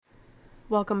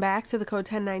Welcome back to the Code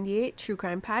 1098 True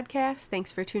Crime Podcast.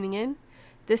 Thanks for tuning in.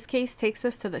 This case takes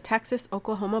us to the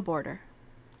Texas-Oklahoma border.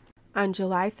 On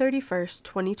July 31st,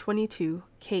 2022,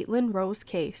 Caitlyn Rose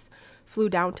Case flew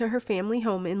down to her family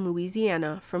home in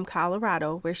Louisiana from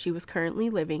Colorado, where she was currently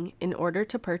living, in order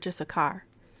to purchase a car.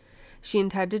 She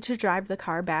intended to drive the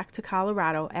car back to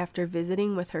Colorado after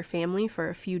visiting with her family for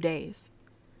a few days.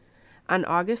 On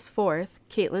August 4th,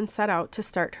 Caitlyn set out to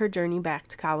start her journey back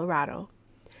to Colorado.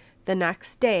 The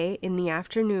next day, in the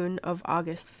afternoon of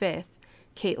August 5th,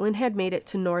 Caitlyn had made it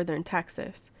to northern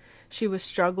Texas. She was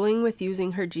struggling with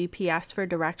using her GPS for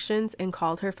directions and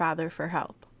called her father for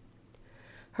help.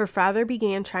 Her father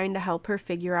began trying to help her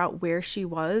figure out where she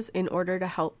was in order to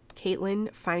help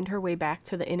Caitlyn find her way back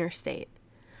to the interstate.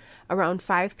 Around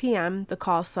 5 p.m., the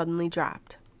call suddenly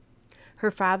dropped. Her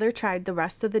father tried the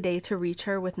rest of the day to reach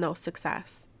her with no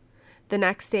success. The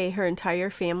next day, her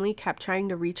entire family kept trying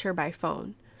to reach her by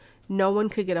phone. No one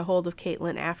could get a hold of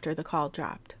Caitlyn after the call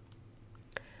dropped.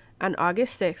 On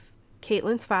August 6th,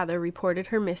 Caitlyn's father reported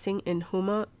her missing in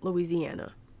Houma,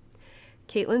 Louisiana.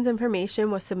 Caitlyn's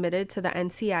information was submitted to the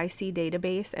NCIC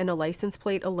database, and a license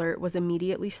plate alert was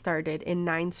immediately started in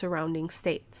 9 surrounding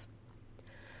states.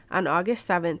 On August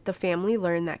 7th, the family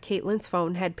learned that Caitlyn's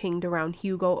phone had pinged around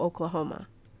Hugo, Oklahoma.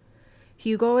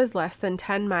 Hugo is less than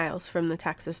 10 miles from the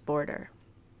Texas border.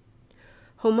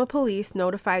 Houma police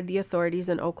notified the authorities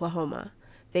in Oklahoma.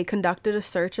 They conducted a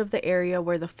search of the area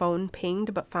where the phone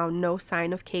pinged but found no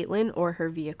sign of Caitlyn or her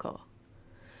vehicle.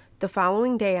 The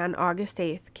following day, on August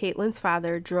 8th, Caitlyn's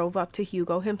father drove up to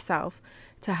Hugo himself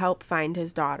to help find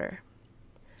his daughter.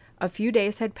 A few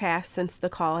days had passed since the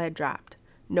call had dropped.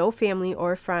 No family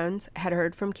or friends had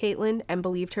heard from Caitlyn and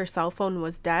believed her cell phone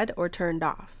was dead or turned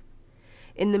off.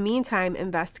 In the meantime,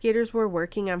 investigators were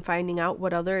working on finding out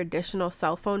what other additional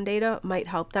cell phone data might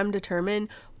help them determine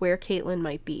where Caitlyn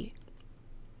might be.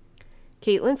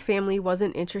 Caitlyn's family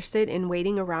wasn't interested in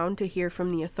waiting around to hear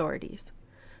from the authorities.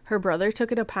 Her brother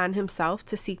took it upon himself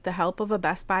to seek the help of a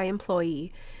Best Buy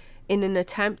employee in an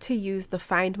attempt to use the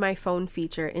Find My Phone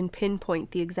feature and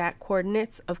pinpoint the exact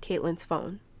coordinates of Caitlyn's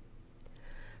phone.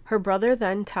 Her brother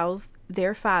then tells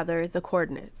their father the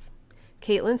coordinates.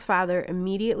 Caitlyn's father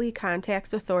immediately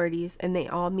contacts authorities, and they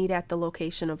all meet at the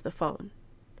location of the phone.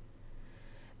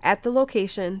 At the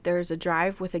location, there is a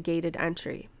drive with a gated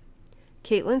entry.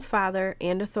 Caitlyn's father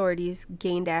and authorities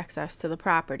gained access to the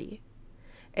property.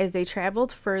 As they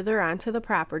traveled further onto the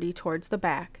property towards the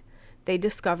back, they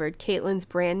discovered Caitlyn's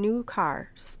brand new car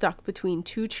stuck between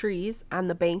 2 trees on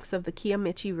the banks of the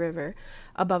Kiamichi River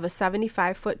above a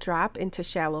 75-foot drop into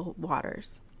shallow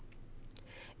waters.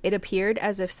 It appeared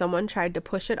as if someone tried to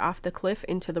push it off the cliff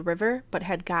into the river, but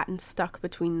had gotten stuck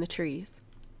between the trees.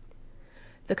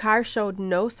 The car showed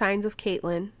no signs of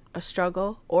Caitlyn, a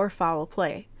struggle, or foul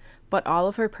play, but all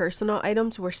of her personal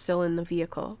items were still in the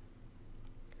vehicle.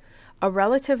 A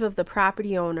relative of the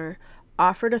property owner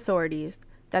offered authorities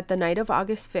that the night of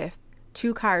August 5th,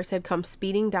 2 cars had come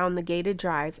speeding down the gated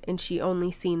drive and she only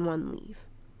seen one leave.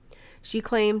 She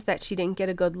claims that she didn't get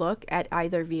a good look at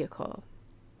either vehicle.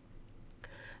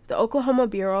 The Oklahoma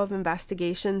Bureau of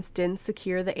Investigations didn't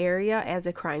secure the area as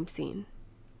a crime scene.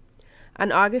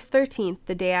 On August 13th,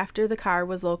 the day after the car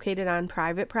was located on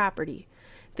private property,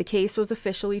 the case was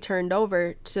officially turned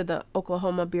over to the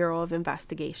Oklahoma Bureau of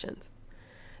Investigations.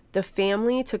 The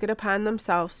family took it upon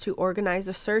themselves to organize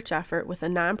a search effort with a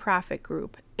nonprofit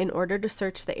group in order to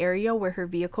search the area where her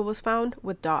vehicle was found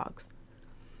with dogs.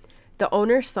 The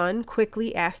owner's son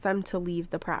quickly asked them to leave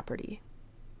the property.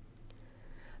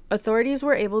 Authorities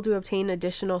were able to obtain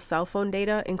additional cell phone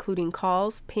data, including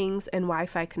calls, pings, and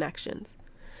Wi-Fi connections.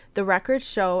 The records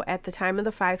show at the time of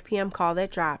the 5 p.m. call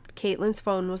that dropped, Caitlyn's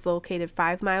phone was located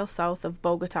 5 miles south of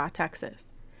Bogota,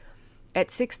 Texas. At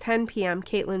 6:10 p.m.,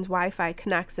 Caitlyn's Wi-Fi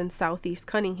connects in southeast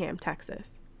Cunningham,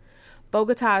 Texas.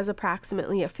 Bogota is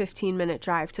approximately a 15-minute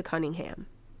drive to Cunningham.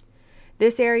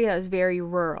 This area is very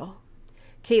rural.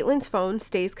 Caitlyn's phone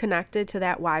stays connected to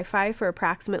that Wi-Fi for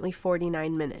approximately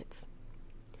 49 minutes.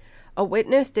 A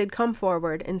witness did come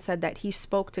forward and said that he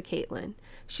spoke to Caitlyn.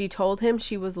 She told him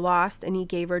she was lost and he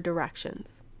gave her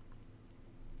directions.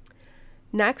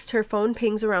 Next, her phone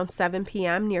pings around 7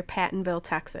 p.m. near Pattonville,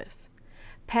 Texas.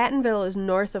 Pattonville is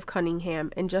north of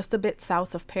Cunningham and just a bit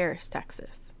south of Paris,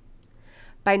 Texas.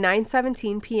 By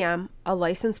 9:17 p.m., a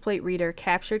license plate reader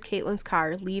captured Caitlyn's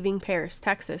car leaving Paris,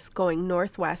 Texas, going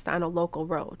northwest on a local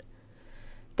road.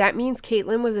 That means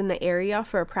Caitlyn was in the area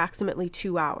for approximately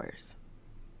 2 hours.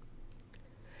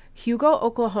 Hugo,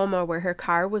 Oklahoma, where her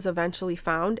car was eventually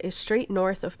found, is straight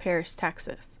north of Paris,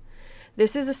 Texas.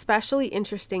 This is especially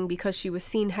interesting because she was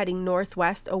seen heading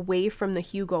northwest away from the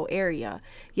Hugo area,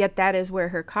 yet that is where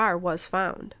her car was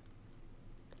found.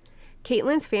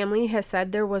 Caitlyn's family has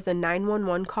said there was a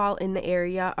 911 call in the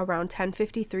area around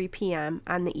 10:53 p.m.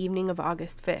 on the evening of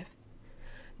August 5th.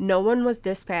 No one was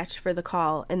dispatched for the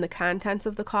call, and the contents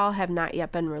of the call have not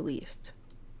yet been released.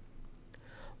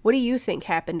 What do you think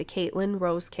happened to Caitlyn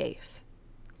Rowe's case?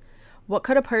 What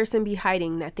could a person be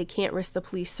hiding that they can't risk the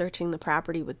police searching the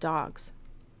property with dogs?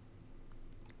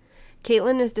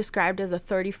 Caitlyn is described as a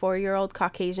 34-year-old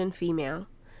Caucasian female,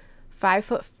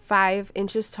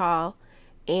 5'5" tall,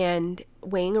 and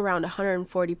weighing around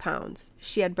 140 pounds.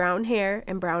 She had brown hair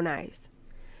and brown eyes.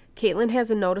 Caitlyn has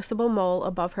a noticeable mole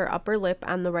above her upper lip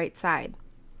on the right side.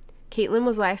 Caitlyn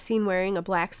was last seen wearing a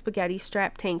black spaghetti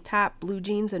strap tank top, blue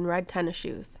jeans, and red tennis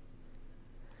shoes.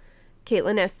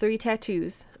 Caitlyn has 3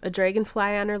 tattoos, a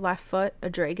dragonfly on her left foot, a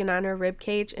dragon on her rib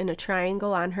cage, and a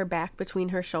triangle on her back between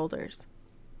her shoulders.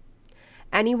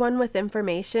 Anyone with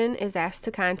information is asked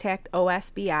to contact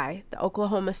OSBI, the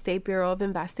Oklahoma State Bureau of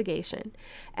Investigation,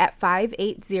 at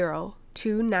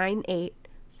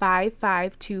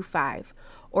 580-298-5525,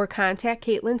 or contact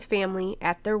Caitlyn's family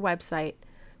at their website,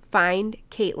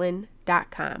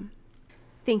 findcaitlyn.com.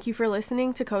 Thank you for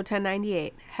listening to Code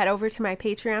 1098. Head over to my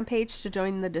Patreon page to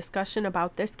join the discussion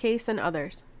about this case and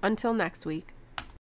others. Until next week.